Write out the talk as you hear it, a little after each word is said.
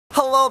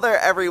Hello there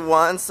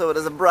everyone, so it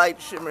is a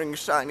bright, shimmering,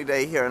 shiny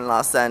day here in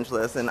Los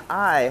Angeles and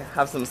I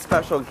have some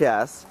special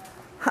guests.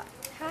 Hi!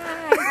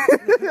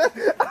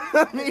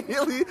 I'm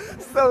immediately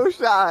so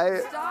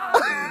shy.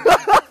 Stop!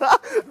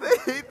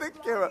 They hate the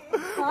camera.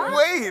 Huh?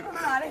 Wait!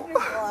 We're not in your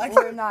vlog.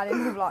 We're not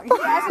in your vlog. He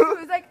asked me, he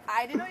was like,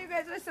 I didn't know you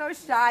guys were so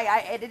shy. I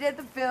edited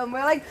the film.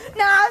 We're like,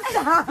 nah,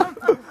 stop!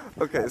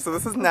 Okay, so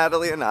this is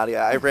Natalie and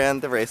Nadia. I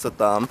ran the race with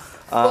them.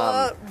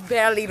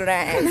 Barely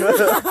ran.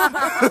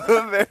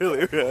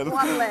 Barely ran.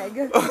 One leg.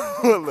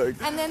 One leg.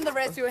 And then the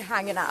rest we were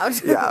hanging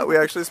out. Yeah, we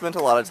actually spent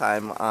a lot of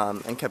time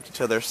and kept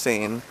each other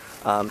sane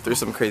through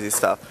some crazy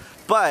stuff.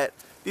 But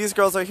these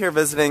girls are here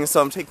visiting,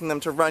 so I'm taking them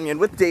to Runyon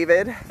with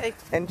David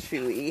and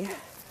Chewy.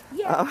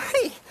 Yeah.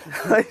 Hey.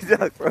 Hi,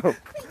 Jack, bro.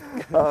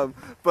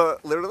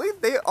 But literally,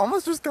 they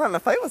almost just got in a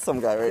fight with some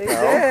guy right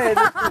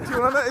now. Do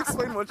you want to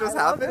explain what just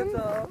happened?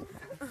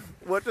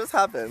 What just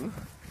happened?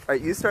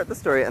 Alright, you start the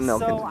story and they'll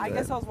continue. So I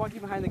guess I was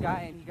walking behind the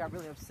guy and he got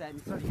really upset and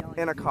started yelling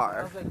in a at me. car.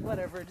 I was like,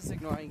 whatever, just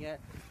ignoring it.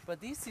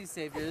 But these two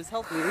saviors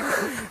helped me.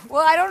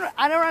 Well, I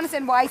don't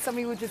understand why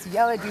somebody would just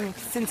yell at you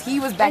since he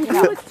was backing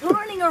up. He was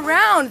turning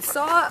around,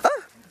 saw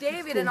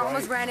David and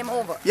almost ran him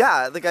over.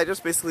 Yeah, the guy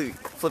just basically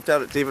flipped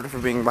out at David for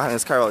being behind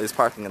his car while he was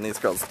parking, and these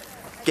girls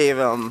gave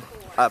him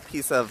a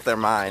piece of their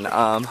mind.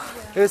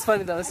 It was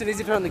funny though. As soon as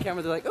you turn on the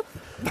camera, they're like, "Oh."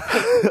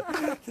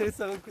 They're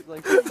so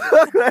like. What the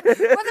fuck is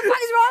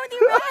wrong with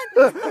you, man?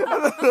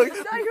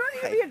 Son, you don't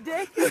need to be a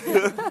dick.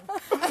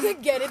 I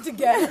said, get it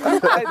together.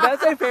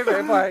 That's my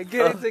favorite part.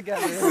 Get it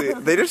together. See,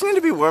 they just need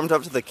to be warmed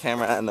up to the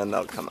camera and then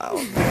they'll come out.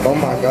 Oh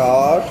my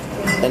gosh,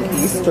 an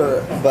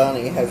Easter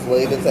bunny has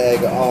laid its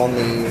egg on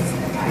these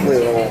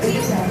little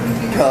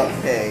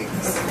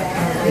cupcakes.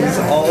 These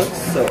all look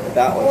so,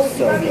 that looks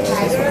so good,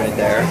 this one right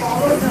there.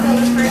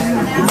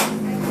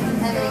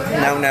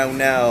 No, no,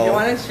 no. You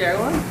want to share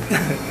one?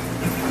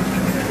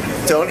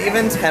 Don't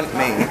even tempt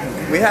me.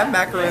 We have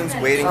macaroons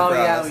waiting for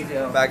us we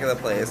do. back at the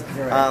place.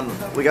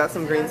 We got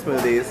some green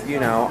smoothies, you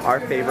know, our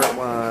favorite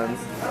ones.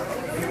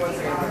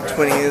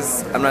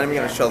 20s, I'm not even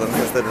going to show them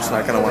because they're just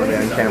not going to want to be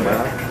on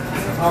camera.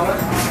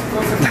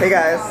 Hey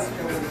guys.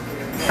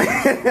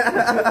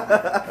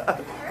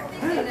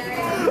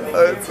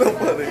 Oh, it's so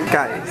funny.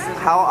 Guys,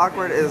 how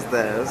awkward is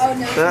this?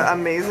 The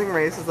Amazing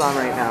Race is on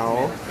right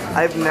now.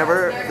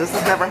 This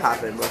has never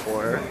happened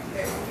before.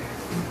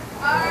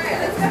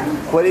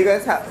 What do you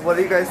guys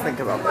think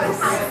about this?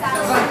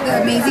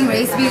 The Amazing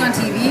Race being on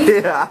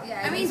TV? Yeah.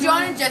 I mean,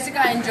 John and Jessica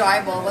are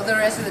enjoyable, but the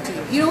rest of the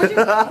team. You know what you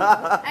mean?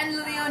 And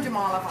Lillian and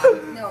Jamal are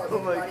fun. No, oh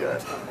my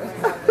god.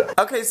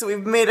 Okay, so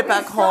we've made it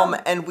back home,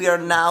 and we are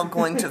now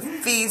going to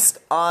feast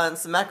on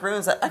some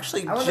macaroons that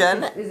actually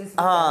Jen,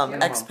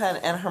 X-Pen,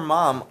 and her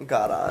mom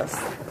got us.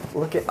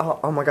 Look at,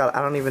 oh my god,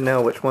 I don't even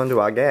know which one do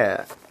I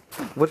get.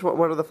 What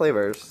are the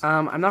flavors?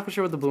 I'm not for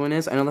sure what the blue one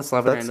is. I know that's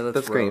lavender and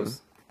that's green.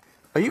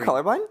 Are you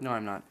colorblind? No,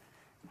 I'm not.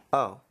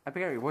 Oh. I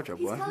pick out your wardrobe,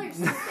 boy.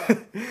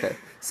 Okay.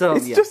 So,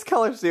 it's just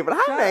color stupid.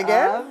 Hi,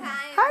 Megan.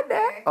 Hi,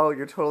 Dad. Oh,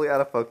 you're totally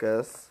out of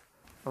focus.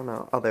 Oh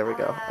no. Oh, there we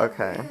go.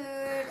 Okay.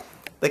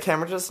 The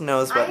camera just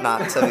knows what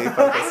not to be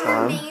focused on.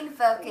 I'm the main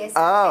focus.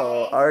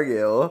 Oh, are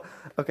you?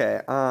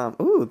 Okay.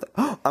 Ooh.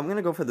 I'm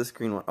gonna go for this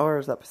green one. Or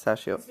is that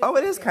pistachio? Oh,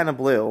 it is kind of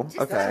blue.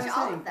 Okay. Just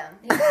all of them.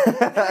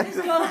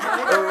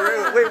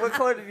 Oh, wait, what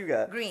color did you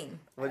get? Green.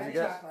 What did you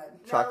get?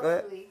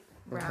 Chocolate.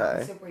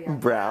 Okay.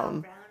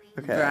 Brown.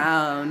 Okay.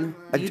 Brown.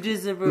 You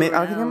deserve brown.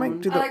 I think I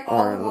might do the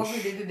orange.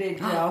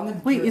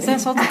 Wait, is that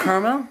salted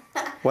caramel?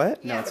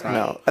 What? No, it's not.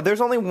 No.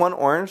 There's only one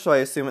orange, so I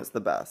assume it's the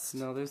best.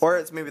 No, there's. Or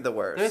it's maybe the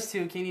worst. There's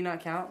two. Can you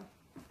not count?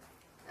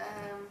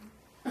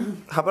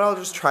 How about I'll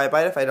just try a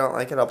bite? If I don't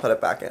like it, I'll put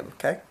it back in.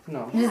 Okay?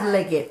 No. Just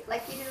lick it.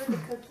 Like you did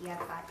with the cookie I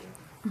bought you.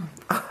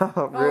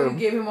 Oh, rude. You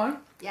gave him one?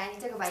 Yeah, and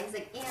he took a bite. He's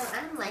like, ew, I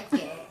don't like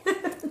it.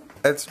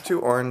 It's too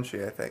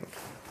orangey, I think.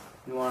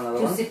 You want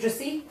another one? Too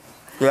citrusy?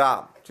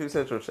 Yeah, too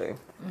citrusy.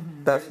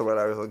 That's the word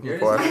I was looking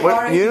for.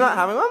 What, you're not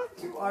having one?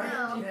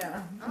 No.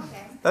 Yeah.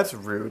 Okay. That's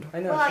rude. I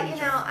know. Well, you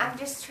know, I'm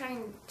just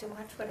trying to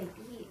watch what I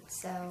eat,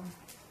 so.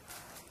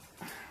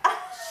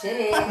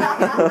 Shit.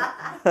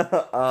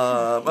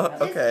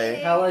 Okay.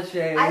 Hella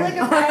shade. I look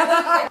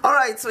at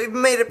Alright, so we've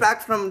made it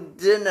back from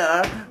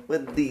dinner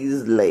with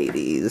these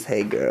ladies.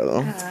 Hey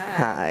girl.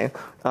 Hi.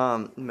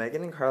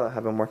 Megan and Carla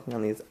have been working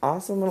on these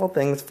awesome little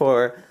things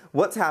for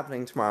what's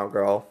happening tomorrow,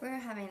 girl. We're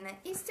having an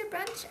Easter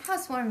brunch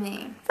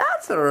housewarming.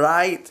 That's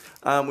right.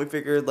 We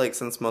figured, like,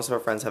 since most of our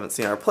friends haven't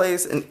seen our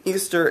place, and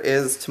Easter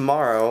is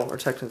tomorrow, or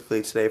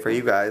technically today for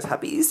you guys.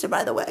 Happy Easter,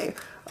 by the way.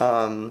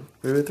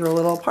 We would throw a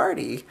little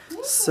party.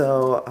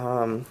 So,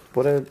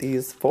 what are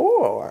these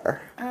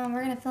for?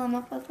 We're gonna fill them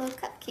up with little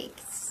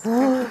cupcakes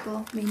for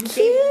people. Look,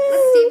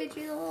 David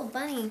drew the little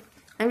bunny.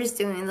 I'm just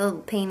doing a little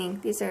painting.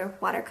 These are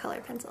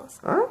watercolor pencils.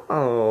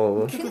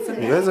 Oh,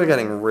 you guys are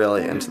getting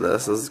really into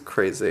this. This is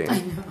crazy. I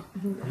know.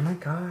 Oh my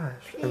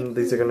gosh. And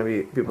these are gonna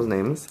be people's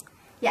names?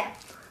 Yeah.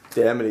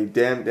 Damnity,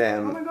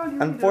 damn. Oh my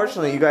God,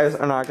 Unfortunately, you guys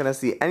are not gonna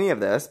see any of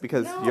this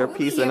because you're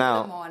piecing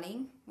out.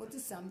 Morning. We'll do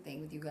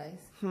something with you guys.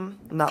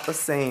 Not the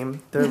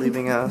same. They're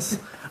leaving us.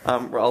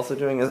 We're also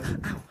doing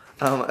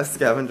a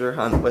scavenger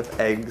hunt with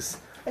eggs.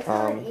 It's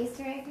called an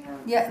Easter egg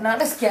hunt? Yeah,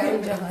 not a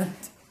scavenger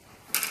hunt.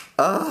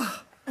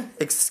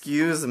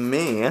 Excuse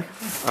me.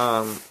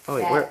 Oh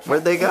wait,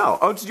 where'd they go?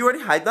 Oh, did you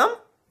already hide them?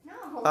 No.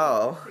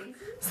 Oh.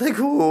 It's like,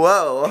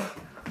 whoa.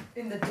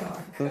 In the dark.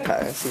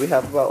 Okay, so we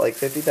have about like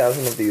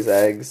 50,000 of these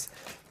eggs.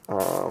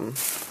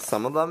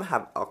 Some of them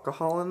have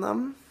alcohol in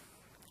them,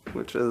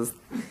 which is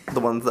the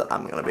ones that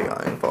I'm gonna be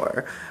going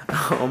for.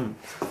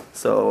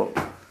 So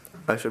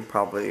I should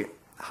probably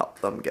help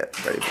them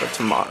get ready for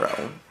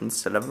tomorrow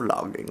instead of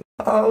vlogging.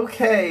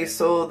 Okay,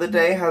 so the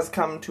day has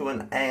come to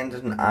an end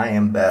and I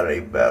am very,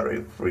 very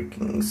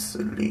freaking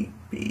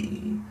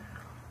sleepy.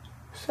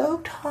 So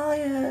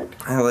tired.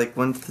 I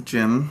went to the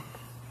gym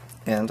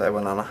and I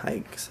went on a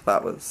hike, so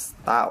that was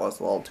a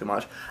little too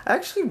much. I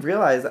actually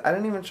realized I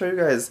didn't even show you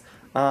guys,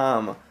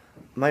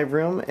 my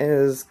room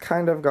is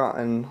kind of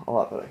gotten a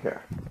lot better.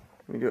 Here,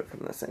 let me do it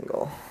from this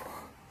angle.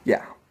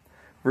 Yeah,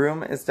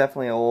 room is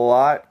definitely a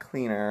lot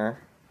cleaner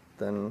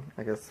than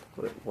I guess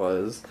what it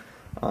was.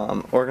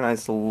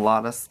 Organized a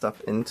lot of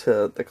stuff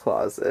into the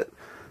closet,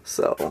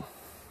 so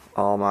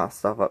all my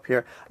stuff up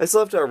here. I still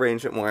have to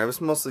arrange it more. It was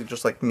mostly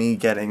just like me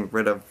getting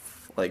rid of,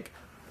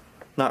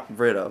 not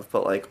rid of,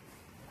 but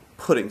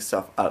putting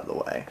stuff out of the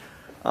way.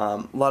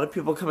 A lot of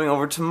people coming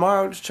over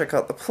tomorrow to check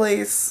out the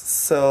place,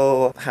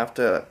 so I have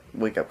to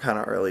wake up kind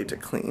of early to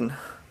clean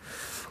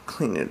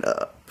it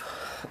up.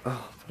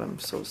 Oh, but I'm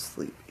so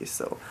sleepy,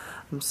 so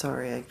I'm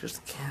sorry, I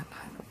just can't.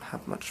 I don't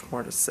have much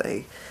more to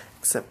say.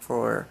 Except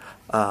for,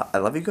 I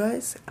love you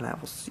guys, and I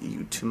will see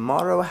you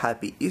tomorrow.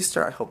 Happy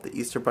Easter. I hope the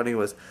Easter Bunny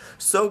was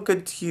so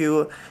good to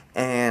you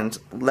and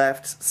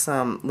left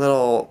some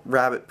little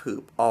rabbit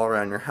poop all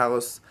around your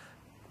house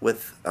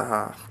with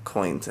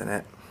coins in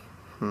it.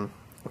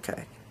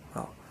 Okay,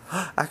 well,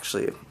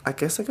 actually, I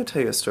guess I could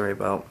tell you a story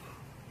about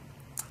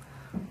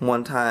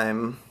one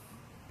time.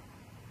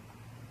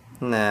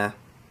 Nah,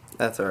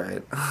 that's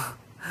alright.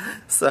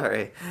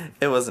 Sorry,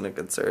 it wasn't a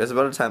good story. It was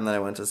about a time that I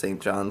went to St.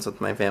 John's with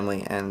my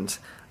family, and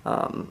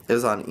it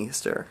was on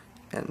Easter,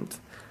 and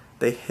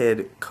they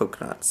hid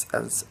coconuts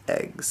as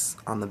eggs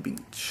on the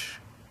beach,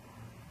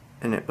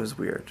 and it was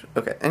weird.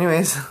 Okay,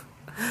 anyways,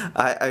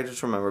 I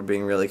just remember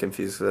being really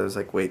confused because I was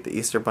like, wait, the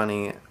Easter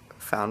Bunny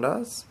found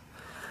us?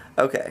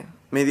 Okay,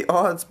 may the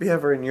odds be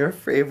ever in your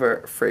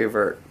favor.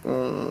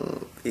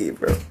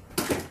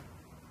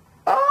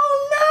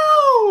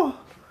 Oh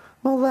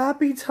no!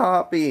 Malappy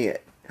Toppy!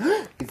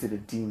 Is it a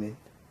demon?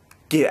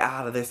 Get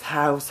out of this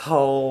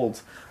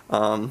household!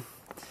 No,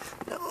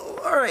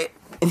 alright.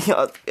 Any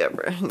odds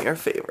ever in your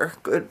favor.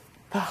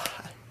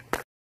 Goodbye.